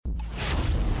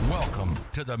Welcome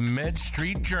to the Med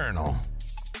Street Journal.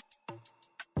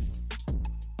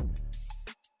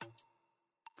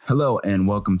 Hello, and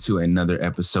welcome to another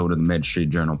episode of the Med Street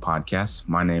Journal podcast.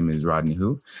 My name is Rodney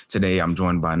Hu. Today, I'm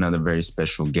joined by another very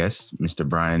special guest, Mr.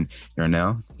 Brian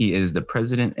Yarnell. He is the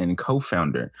president and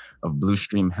co-founder of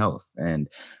Bluestream Health. And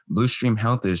Bluestream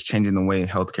Health is changing the way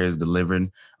healthcare is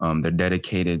delivered. They're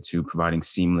dedicated to providing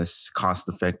seamless,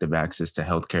 cost-effective access to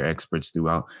healthcare experts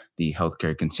throughout the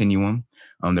healthcare continuum.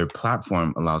 Their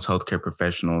platform allows healthcare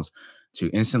professionals to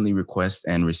instantly request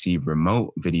and receive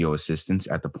remote video assistance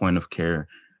at the point of care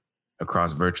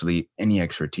across virtually any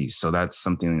expertise. So that's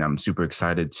something that I'm super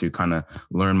excited to kind of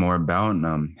learn more about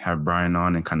and have Brian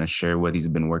on and kind of share what he's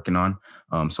been working on.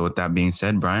 So with that being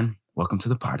said, Brian, welcome to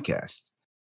the podcast.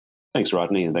 Thanks,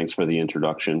 Rodney, and thanks for the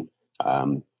introduction.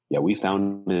 We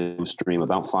founded Bluestream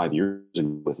about 5 years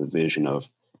ago with a vision of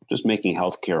just making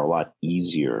healthcare a lot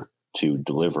easier to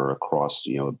deliver across,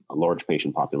 a large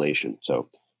patient population. So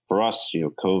for us,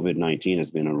 COVID-19 has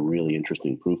been a really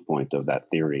interesting proof point of that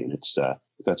theory, and it's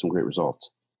we've had some great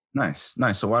results. Nice.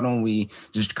 So why don't we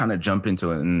just kind of jump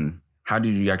into it? And how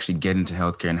did you actually get into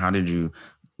healthcare, and how did you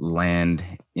land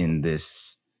in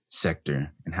this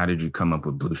sector, and how did you come up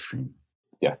with Bluestream?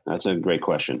 Yeah, that's a great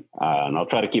question, and I'll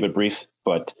try to keep it brief.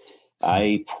 But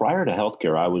prior to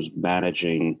healthcare, I was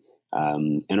managing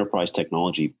enterprise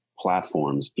technology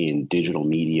platforms in digital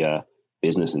media,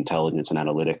 business intelligence, and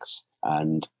analytics.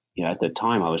 And at the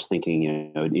time, I was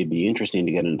thinking, it'd be interesting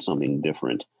to get into something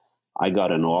different. I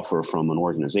got an offer from an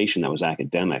organization that was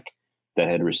academic that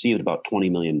had received about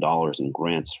 $20 million in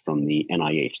grants from the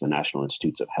NIH, the National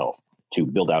Institutes of Health, to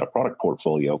build out a product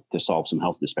portfolio to solve some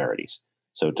health disparities.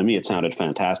 So to me, it sounded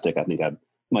fantastic. I think I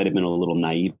might have been a little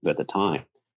naive at the time.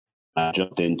 I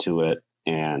jumped into it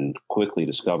and quickly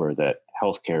discovered that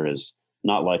healthcare is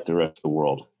not like the rest of the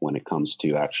world when it comes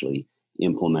to actually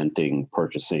implementing,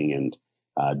 purchasing, and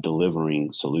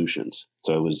delivering solutions.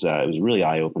 So it was really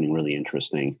eye-opening, really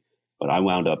interesting. But I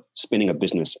wound up spinning a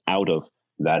business out of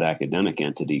that academic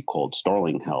entity called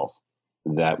Starling Health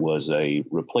that was a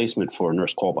replacement for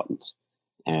nurse call buttons.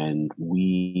 And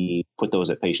we put those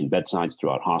at patient bedsides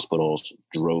throughout hospitals,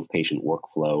 drove patient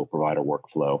workflow, provider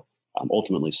workflow,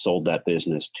 ultimately sold that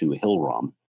business to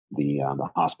Hillrom, the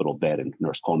hospital bed and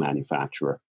nurse call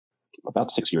manufacturer,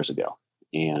 about 6 years ago.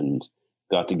 And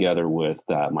got together with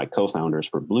my co-founders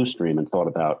for Bluestream and thought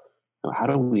about how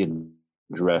do we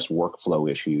address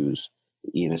workflow issues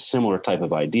in a similar type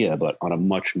of idea, but on a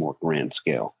much more grand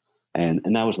scale. And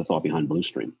that was the thought behind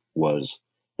Bluestream was,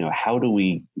 how do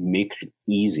we make it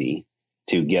easy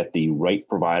to get the right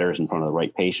providers in front of the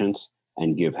right patients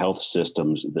and give health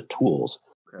systems the tools?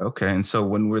 Okay. And so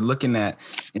when we're looking at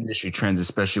industry trends,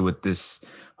 especially with this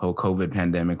whole COVID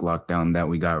pandemic lockdown that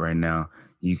we got right now,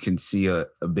 you can see a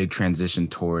big transition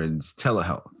towards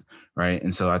telehealth, right?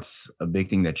 And so that's a big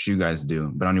thing that you guys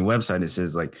do. But on your website, it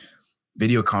says like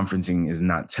video conferencing is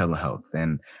not telehealth.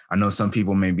 And I know some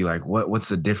people may be like, what's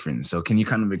the difference? So can you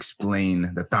kind of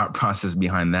explain the thought process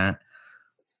behind that?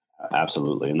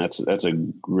 Absolutely. And that's a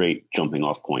great jumping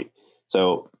off point.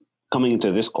 So coming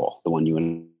into this call, the one you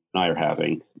and I are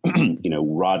having,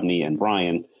 Rodney and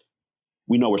Brian,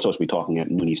 we know we're supposed to be talking at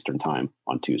noon Eastern time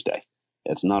on Tuesday.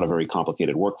 It's not a very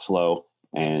complicated workflow,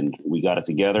 and we got it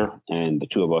together, and the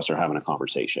two of us are having a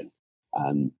conversation.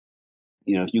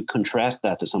 If you contrast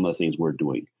that to some of the things we're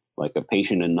doing, like a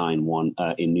patient in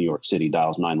New York City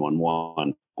dials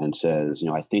 911 and says,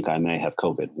 I think I may have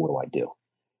COVID. What do?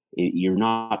 You're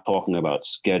not talking about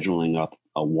scheduling up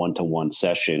a one-to-one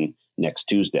session next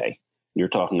Tuesday. You're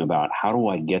talking about how do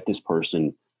I get this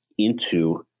person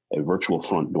into a virtual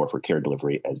front door for care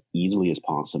delivery as easily as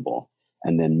possible,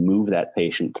 and then move that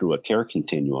patient through a care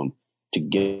continuum to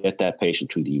get that patient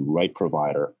to the right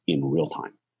provider in real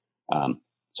time.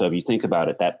 So if you think about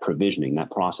it, that provisioning,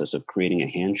 that process of creating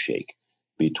a handshake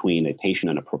between a patient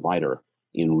and a provider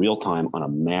in real time on a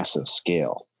massive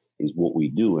scale is what we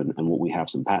do and what we have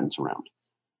some patents around.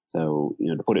 So,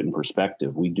 to put it in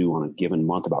perspective, we do on a given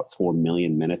month about 4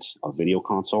 million minutes of video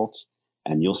consults,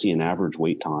 and you'll see an average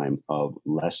wait time of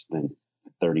less than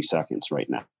 30 seconds right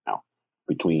now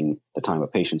between the time a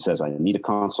patient says, I need a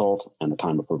consult, and the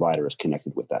time a provider is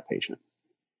connected with that patient.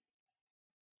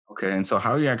 Okay. And so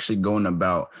how are you actually going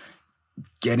about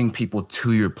getting people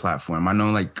to your platform? I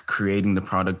know like creating the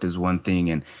product is one thing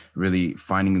and really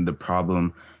finding the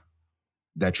problem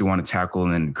that you want to tackle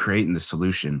and then creating the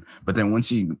solution. But then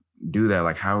once you do that,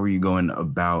 like how are you going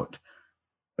about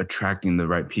attracting the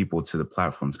right people to the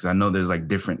platforms? Because I know there's like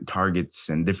different targets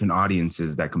and different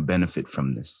audiences that can benefit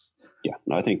from this. Yeah,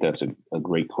 no, I think that's a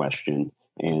great question.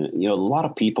 And, a lot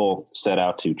of people set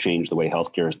out to change the way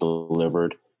healthcare is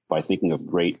delivered, by thinking of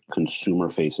great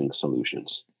consumer-facing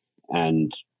solutions.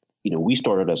 And, we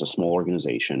started as a small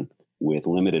organization with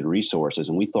limited resources,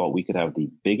 and we thought we could have the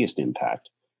biggest impact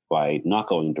by not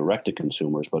going direct to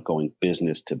consumers, but going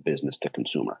business to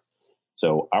consumer.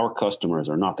 So our customers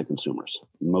are not the consumers.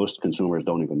 Most consumers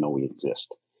don't even know we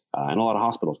exist. And a lot of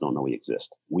hospitals don't know we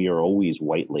exist. We are always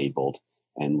white labeled,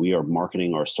 and we are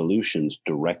marketing our solutions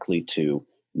directly to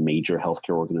major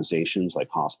healthcare organizations like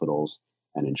hospitals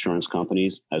and insurance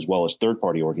companies, as well as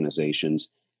third-party organizations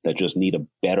that just need a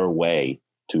better way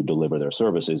to deliver their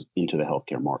services into the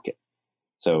healthcare market.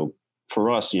 So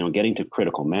for us, getting to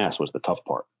critical mass was the tough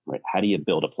part, right? How do you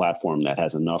build a platform that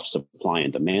has enough supply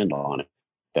and demand on it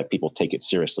that people take it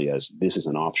seriously as this is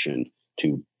an option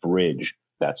to bridge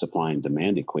that supply and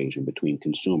demand equation between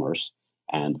consumers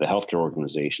and the healthcare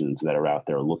organizations that are out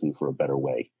there looking for a better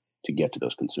way to get to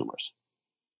those consumers?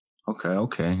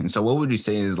 Okay. And so what would you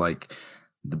say is like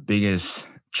the biggest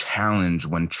challenge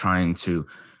when trying to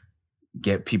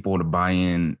get people to buy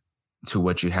in to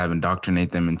what you have,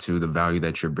 indoctrinate them into the value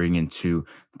that you're bringing to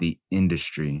the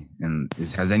industry? And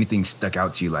has anything stuck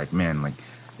out to you like, man, like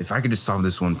if I could just solve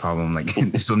this one problem, like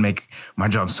this would make my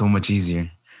job so much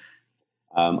easier?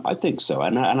 I think so.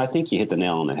 And I think you hit the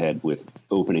nail on the head with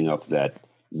opening up that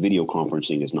video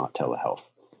conferencing is not telehealth,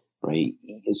 right?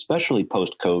 Especially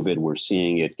post-COVID, we're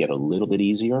seeing it get a little bit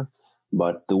easier.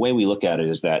 But the way we look at it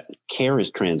is that care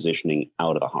is transitioning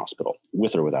out of the hospital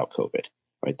with or without COVID,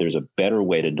 right? There's a better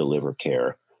way to deliver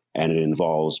care, and it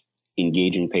involves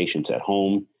engaging patients at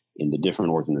home in the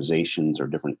different organizations or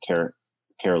different care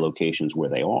locations where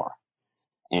they are.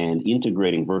 And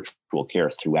integrating virtual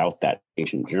care throughout that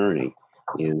patient journey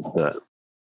is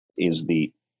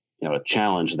the a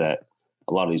challenge that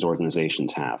a lot of these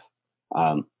organizations have.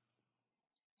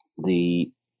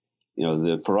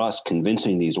 For us,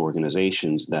 convincing these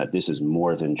organizations that this is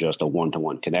more than just a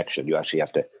one-to-one connection, you actually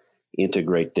have to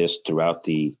integrate this throughout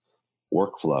the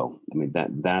workflow. I mean,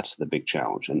 that's the big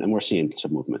challenge, and we're seeing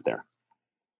some movement there.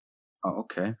 Oh,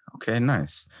 okay,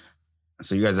 nice.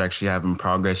 So you guys are actually having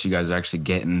progress. You guys are actually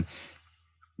getting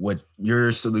what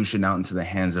your solution out into the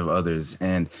hands of others.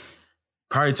 And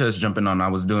prior to us jumping on, I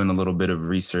was doing a little bit of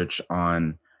research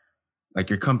on like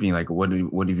your company, like what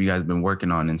have you guys been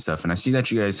working on and stuff. And I see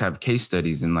that you guys have case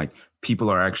studies and like people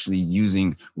are actually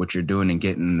using what you're doing and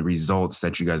getting the results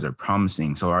that you guys are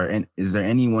promising. So is there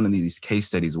any one of these case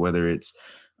studies, whether it's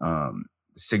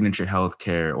Signature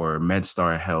Healthcare or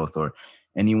MedStar Health or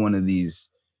any one of these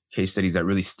case studies that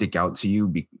really stick out to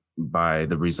you by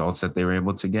the results that they were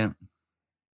able to get?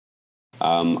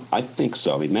 I think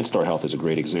so. I mean, MedStar Health is a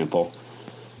great example.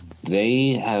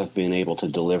 They have been able to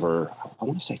deliver, I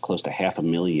want to say, close to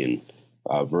 500,000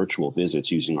 virtual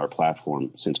visits using our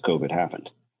platform since COVID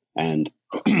happened. And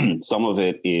some of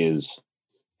it is,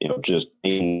 just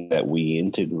that we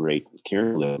integrate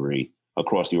care delivery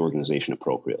across the organization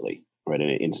appropriately, right? And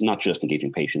it's not just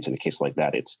engaging patients in a case like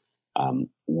that. It's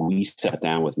we sat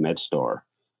down with MedStar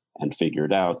and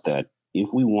figured out that if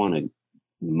we want to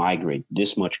migrate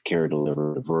this much care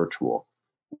delivered to virtual,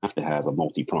 we have to have a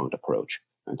multi-pronged approach.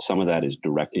 And some of that is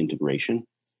direct integration.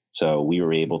 So we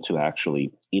were able to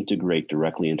actually integrate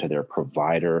directly into their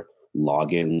provider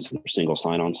logins and their single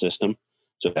sign-on system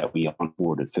so that we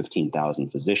onboarded 15,000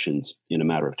 physicians in a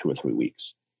matter of 2 or 3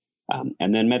 weeks.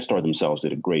 And then MedStar themselves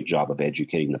did a great job of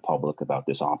educating the public about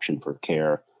this option for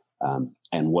care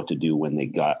and what to do when they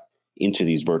got into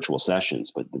these virtual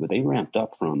sessions. But they ramped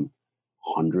up from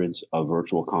hundreds of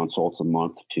virtual consults a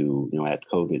month to, at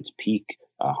COVID's peak,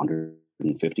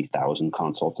 150,000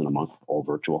 consults in a month, all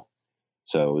virtual.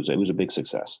 So it was a big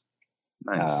success.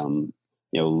 Nice.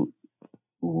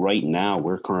 Right now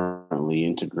we're currently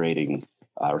integrating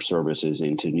our services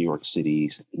into New York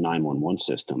City's 911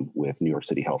 system with New York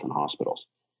City Health and Hospitals.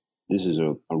 This is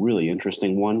a really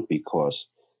interesting one because,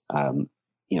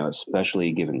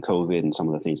 especially given COVID and some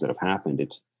of the things that have happened,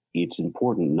 it's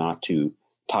important not to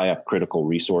tie up critical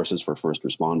resources for first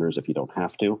responders if you don't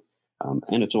have to.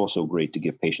 And it's also great to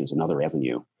give patients another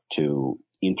avenue to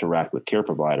interact with care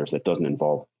providers that doesn't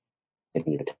involve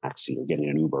getting a taxi or getting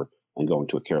an Uber and going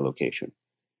to a care location.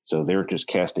 So they're just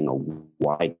casting a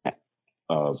wide net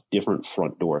of different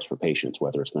front doors for patients,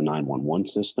 whether it's the 911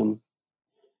 system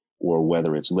or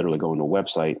whether it's literally going to a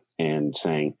website and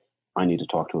saying, I need to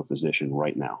talk to a physician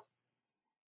right now.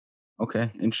 Okay,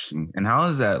 interesting. And how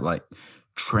is that like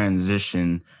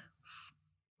transition,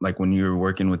 like when you're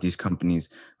working with these companies,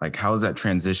 like how is that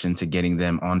transition to getting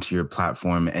them onto your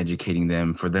platform, educating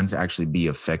them for them to actually be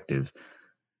effective?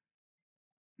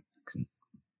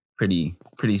 Pretty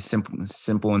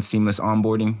simple and seamless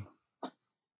onboarding.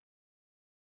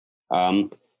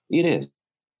 It is.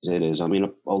 It is. I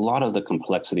mean, a lot of the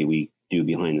complexity we do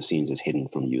behind the scenes is hidden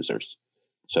from users.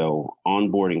 So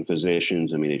onboarding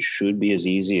physicians, I mean, it should be as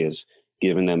easy as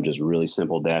giving them just really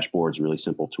simple dashboards, really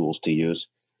simple tools to use.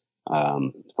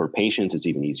 For patients, it's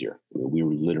even easier. I mean, we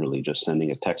were literally just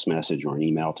sending a text message or an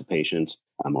email to patients,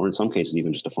 or in some cases,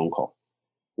 even just a phone call,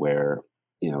 where,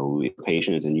 if you're a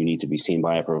patient and you need to be seen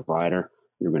by a provider,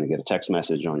 you're going to get a text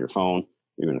message on your phone.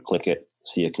 You're going to click it,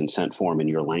 see a consent form in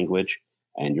your language,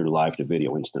 and you're live to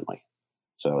video instantly.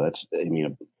 So that's, I mean,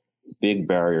 a big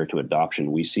barrier to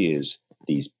adoption we see is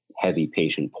these heavy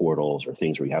patient portals or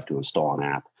things where you have to install an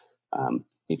app.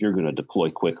 If you're going to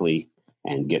deploy quickly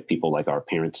and get people like our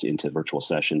parents into virtual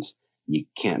sessions, you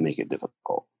can't make it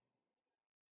difficult.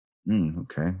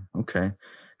 Okay.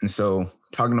 And so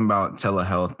talking about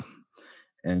telehealth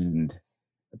and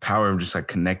the power of just like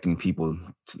connecting people,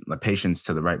 the patients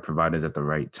to the right providers at the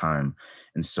right time.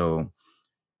 And so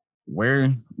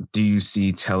where do you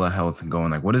see telehealth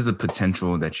going? Like, what is the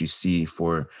potential that you see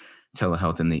for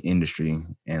telehealth in the industry?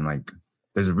 And like,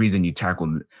 there's a reason you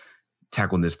tackled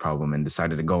this problem and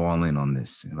decided to go all in on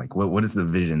this. Like, what is the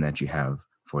vision that you have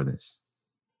for this?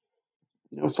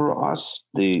 For us,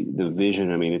 the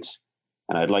vision, I mean,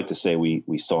 and I'd like to say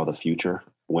we saw the future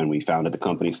when we founded the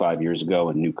company 5 years ago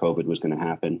and knew COVID was going to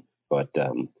happen, but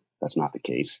that's not the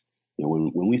case.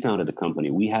 When we founded the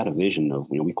company, we had a vision of,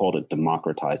 we called it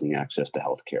democratizing access to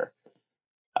healthcare.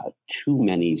 Too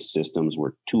many systems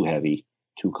were too heavy,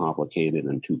 too complicated,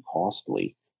 and too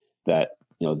costly that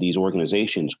these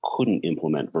organizations couldn't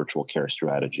implement virtual care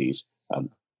strategies,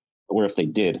 or if they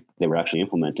did, they were actually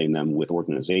implementing them with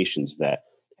organizations that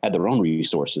had their own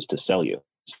resources to sell you,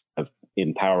 of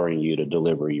empowering you to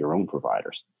deliver your own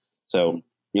providers. So,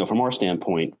 from our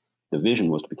standpoint, the vision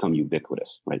was to become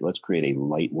ubiquitous, right? Let's create a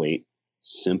lightweight,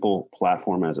 simple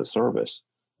platform as a service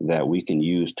that we can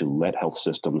use to let health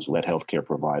systems, let healthcare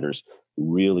providers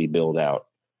really build out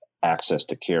access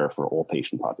to care for all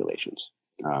patient populations.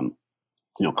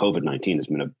 COVID-19 has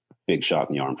been a big shot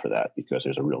in the arm for that because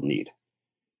there's a real need.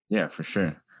 Yeah, for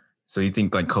sure. So you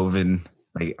think like COVID,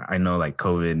 like I know like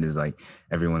COVID is like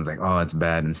everyone's like, oh, it's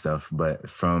bad and stuff. But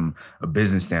from a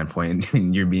business standpoint,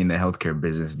 you're being the healthcare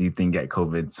business, do you think that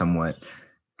COVID somewhat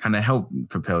kind of helped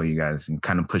propel you guys and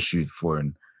kind of push you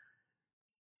forward?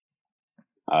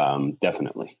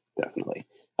 Definitely.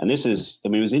 And this is, it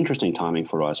was interesting timing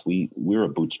for us. We're a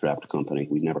bootstrapped company.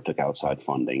 We never took outside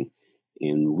funding.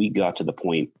 And we got to the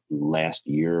point last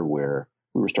year where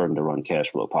we were starting to run cash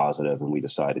flow positive, and we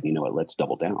decided, let's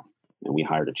double down. And we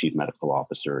hired a chief medical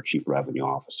officer, a chief revenue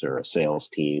officer, a sales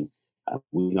team.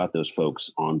 We got those folks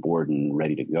on board and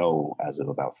ready to go as of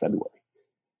about February.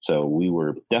 So we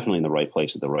were definitely in the right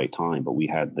place at the right time, but we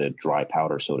had the dry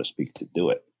powder, so to speak, to do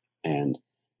it. And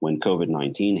when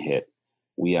COVID-19 hit,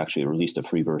 we actually released a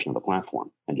free version of the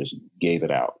platform and just gave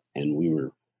it out. And we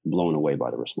were blown away by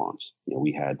the response.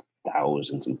 We had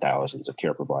thousands and thousands of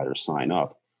care providers sign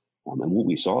up. And what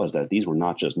we saw is that these were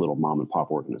not just little mom and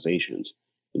pop organizations.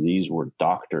 These were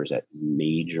doctors at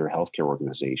major healthcare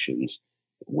organizations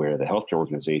where the healthcare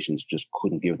organizations just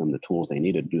couldn't give them the tools they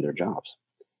needed to do their jobs.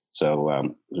 So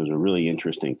it was a really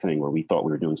interesting thing where we thought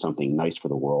we were doing something nice for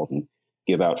the world and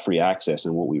give out free access.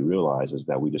 And what we realized is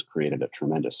that we just created a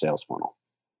tremendous sales funnel.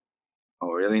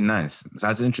 Oh, really nice. So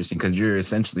that's interesting because you're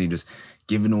essentially just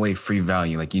giving away free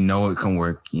value. Like, it can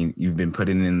work. You've been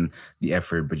putting in the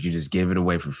effort, but you just give it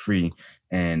away for free.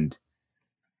 And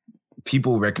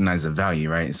people recognize the value,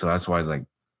 right? So that's why it's like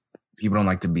people don't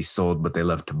like to be sold, but they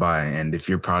love to buy. And if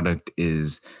your product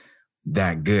is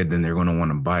that good, then they're going to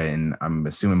want to buy it. And I'm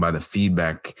assuming by the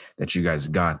feedback that you guys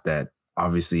got that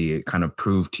obviously it kind of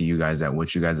proved to you guys that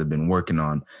what you guys have been working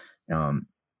on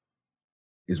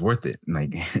is worth it.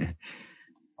 Like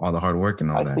all the hard work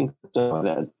and all that. I think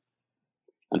that,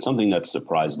 and something that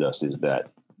surprised us is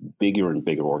that bigger and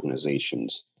bigger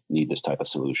organizations need this type of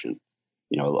solution.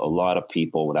 A lot of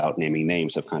people, without naming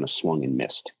names, have kind of swung and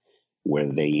missed, where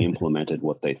they implemented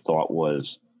what they thought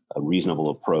was a reasonable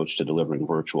approach to delivering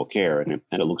virtual care, and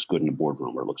it looks good in a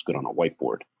boardroom or it looks good on a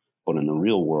whiteboard. But in the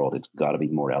real world, it's got to be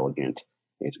more elegant.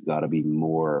 It's got to be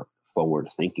more forward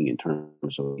thinking in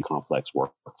terms of complex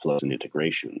workflows and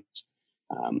integrations.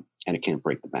 And it can't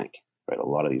break the bank, right? A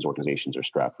lot of these organizations are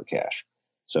strapped for cash.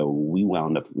 So we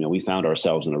wound up, we found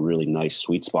ourselves in a really nice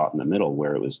sweet spot in the middle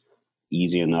where it was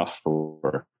easy enough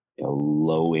for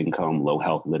low income, low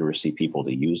health literacy people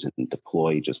to use and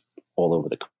deploy just all over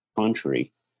the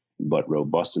country, but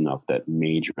robust enough that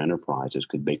major enterprises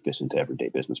could bake this into everyday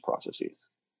business processes.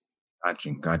 Got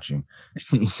you.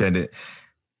 You said it.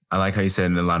 I like how you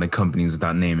said a lot of companies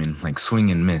without naming, like swing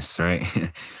and miss, right?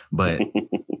 But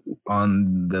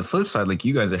on the flip side, like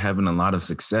you guys are having a lot of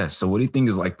success. So what do you think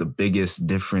is like the biggest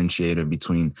differentiator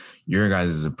between your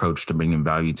guys' approach to bringing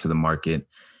value to the market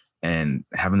and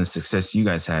having the success you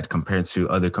guys had compared to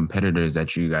other competitors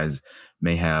that you guys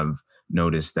may have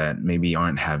noticed that maybe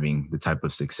aren't having the type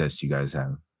of success you guys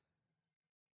have?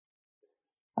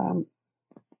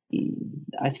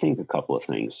 I think a couple of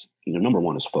things. Number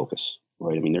one is focus,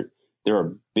 right? I mean, there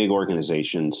are big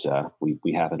organizations.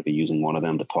 We happen to be using one of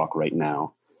them to talk right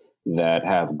now that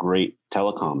have great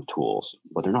telecom tools,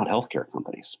 but they're not healthcare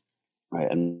companies, right?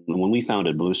 And when we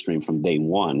founded Bluestream from day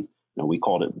one, we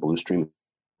called it Bluestream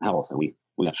Health, and we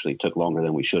actually took longer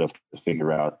than we should have to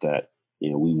figure out that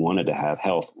we wanted to have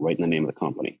health right in the name of the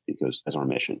company because that's our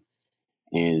mission.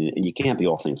 And you can't be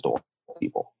all things to all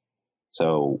people.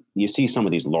 So you see some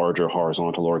of these larger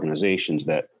horizontal organizations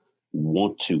that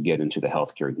want to get into the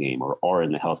healthcare game or are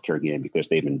in the healthcare game because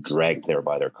they've been dragged there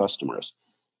by their customers,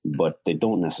 but they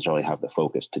don't necessarily have the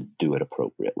focus to do it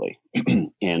appropriately.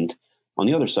 And on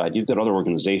the other side, you've got other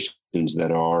organizations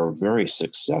that are very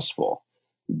successful,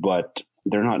 but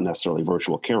they're not necessarily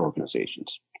virtual care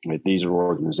organizations. Right? These are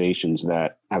organizations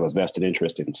that have a vested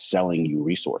interest in selling you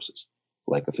resources,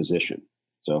 like a physician.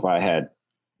 So if I had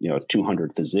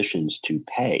 200 physicians to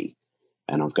pay,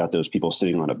 and I've got those people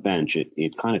sitting on a bench,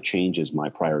 it kind of changes my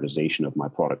prioritization of my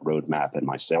product roadmap and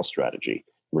my sales strategy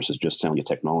versus just selling you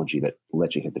technology that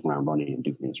lets you hit the ground running and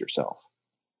do things yourself.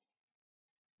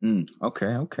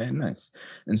 Okay, nice.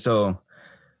 And so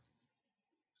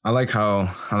I like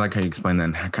how you explain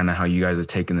that, kind of how you guys are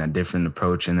taking that different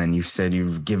approach. And then you said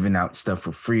you've given out stuff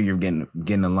for free. You're getting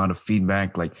a lot of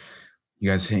feedback. Like you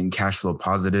guys are hitting cash flow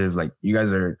positive. Like you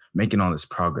guys are making all this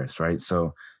progress, right?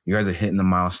 So you guys are hitting the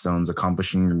milestones,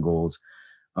 accomplishing your goals.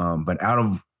 But out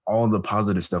of all the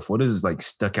positive stuff, what has like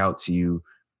stuck out to you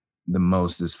the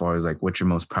most as far as like what you're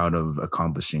most proud of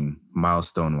accomplishing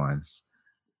milestone wise?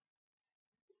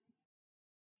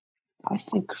 I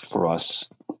think for us,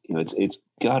 it's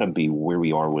got to be where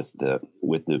we are with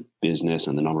the business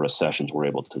and the number of sessions we're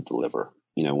able to deliver.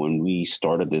 When we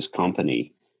started this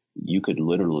company, you could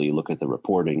literally look at the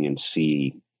reporting and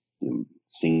see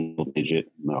single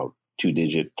digit,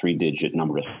 2-digit, 3-digit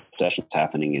number of sessions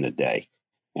happening in a day.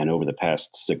 And over the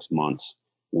past 6 months,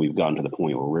 we've gotten to the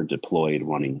point where we're deployed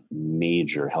running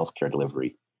major healthcare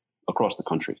delivery across the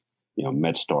country.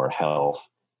 MedStar Health,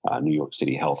 New York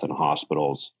City Health and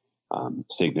Hospitals,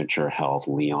 Signature Health,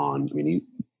 Leon. I mean,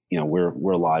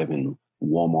 we're live in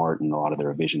Walmart and a lot of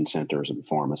their vision centers and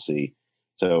pharmacy.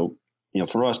 So,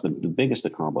 for us, the biggest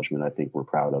accomplishment I think we're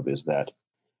proud of is that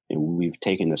we've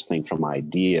taken this thing from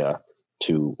idea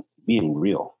to being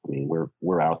real. I mean,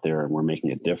 we're out there and we're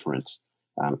making a difference,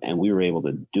 and we were able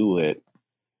to do it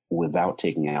without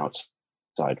taking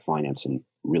outside finance and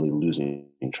really losing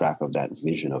track of that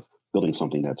vision of building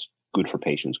something that's good for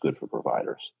patients, good for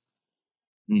providers.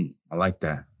 I like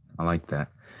that.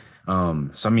 So,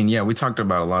 I mean, yeah, we talked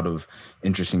about a lot of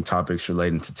interesting topics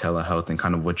relating to telehealth and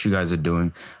kind of what you guys are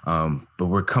doing. But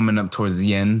we're coming up towards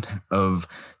the end of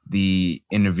the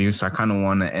interview. So I kind of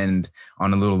want to end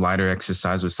on a little lighter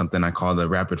exercise with something I call the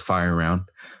rapid fire round.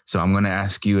 So I'm going to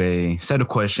ask you a set of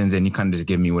questions and you kind of just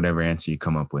give me whatever answer you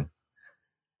come up with.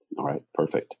 All right.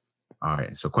 Perfect. All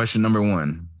right. So question number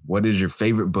 1, what is your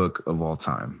favorite book of all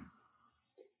time?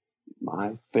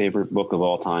 My favorite book of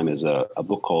all time is a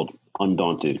book called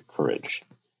Undaunted Courage,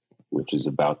 which is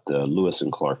about the Lewis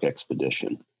and Clark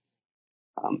expedition.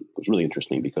 It was really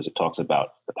interesting because it talks about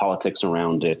the politics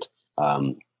around it,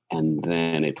 and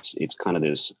then it's kind of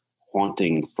this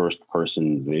haunting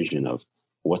first-person vision of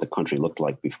what the country looked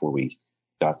like before we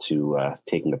got to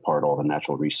taking apart all the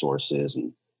natural resources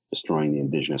and destroying the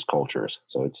indigenous cultures.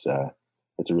 So it's a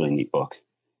really neat book.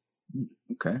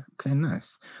 Okay,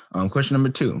 nice. Question number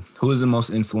 2, who is the most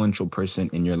influential person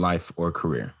in your life or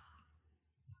career?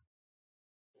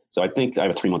 So I think I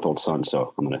have a 3-month-old son,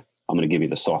 so I'm gonna give you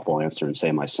the softball answer and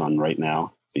say my son right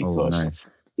now because nice.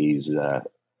 He's.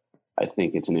 I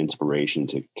think it's an inspiration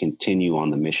to continue on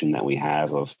the mission that we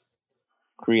have of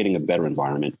creating a better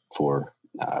environment for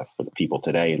the people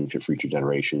today and for future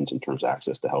generations in terms of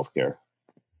access to healthcare.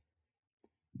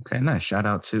 Okay, nice. Shout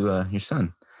out to your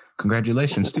son.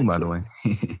 Congratulations too, by the way.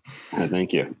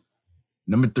 Thank you.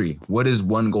 Number 3, what is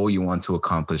one goal you want to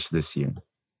accomplish this year?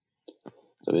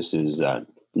 So this is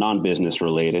non-business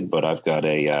related, but I've got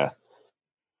a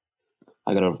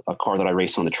car that I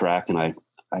race on the track, and I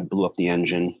blew up the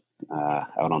engine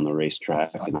out on the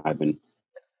racetrack, and I've been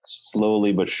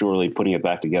slowly but surely putting it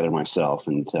back together myself.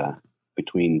 And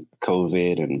between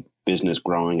COVID and business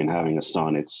growing and having a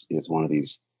son, it's one of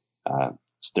these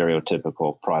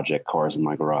stereotypical project cars in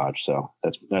my garage. So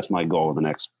that's my goal in the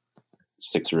next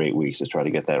 6 or 8 weeks to try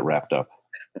to get that wrapped up.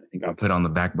 I think I'll put on the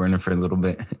back burner for a little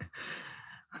bit.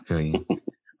 I feel you.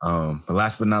 But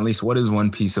last but not least, what is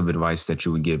one piece of advice that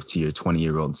you would give to your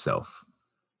 20-year-old self?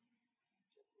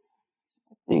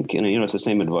 I think, it's the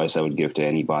same advice I would give to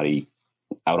anybody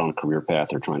out on a career path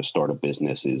or trying to start a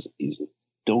business is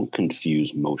don't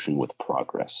confuse motion with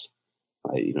progress.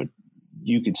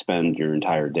 You could spend your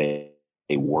entire day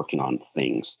working on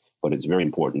things, but it's very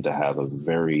important to have a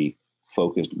very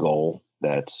focused goal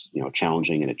that's,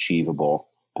 challenging and achievable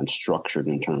and structured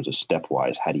in terms of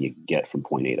stepwise. How do you get from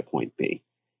point A to point B?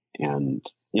 And,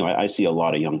 I see a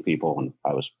lot of young people, and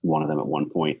I was one of them at one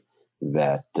point,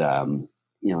 that,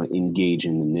 engage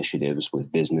in initiatives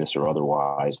with business or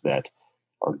otherwise that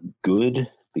are good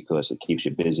because it keeps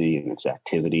you busy and it's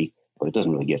activity, but it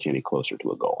doesn't really get you any closer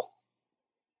to a goal.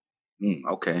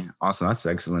 Okay, awesome. That's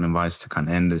excellent advice to kind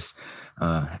of end this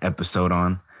episode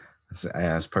on.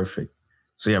 That's perfect.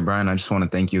 So yeah, Brian, I just want to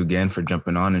thank you again for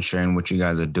jumping on and sharing what you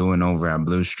guys are doing over at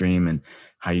Bluestream and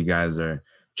how you guys are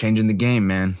changing the game,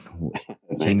 man.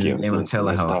 Changing the game of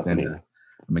telehealth. And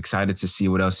I'm excited to see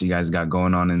what else you guys got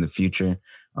going on in the future.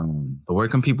 But where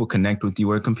can people connect with you?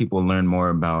 Where can people learn more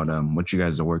about what you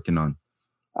guys are working on?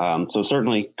 So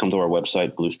certainly come to our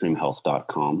website,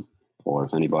 bluestreamhealth.com, or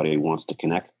if anybody wants to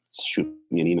connect, shoot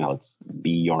me an email. It's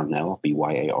byarnell,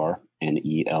 BYARNELL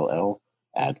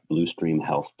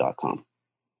 @bluestreamhealth.com.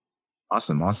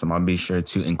 Awesome. I'll be sure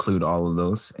to include all of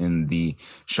those in the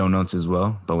show notes as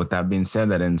well. But with that being said,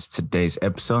 that ends today's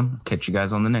episode. Catch you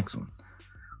guys on the next one.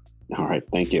 All right.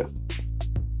 Thank you.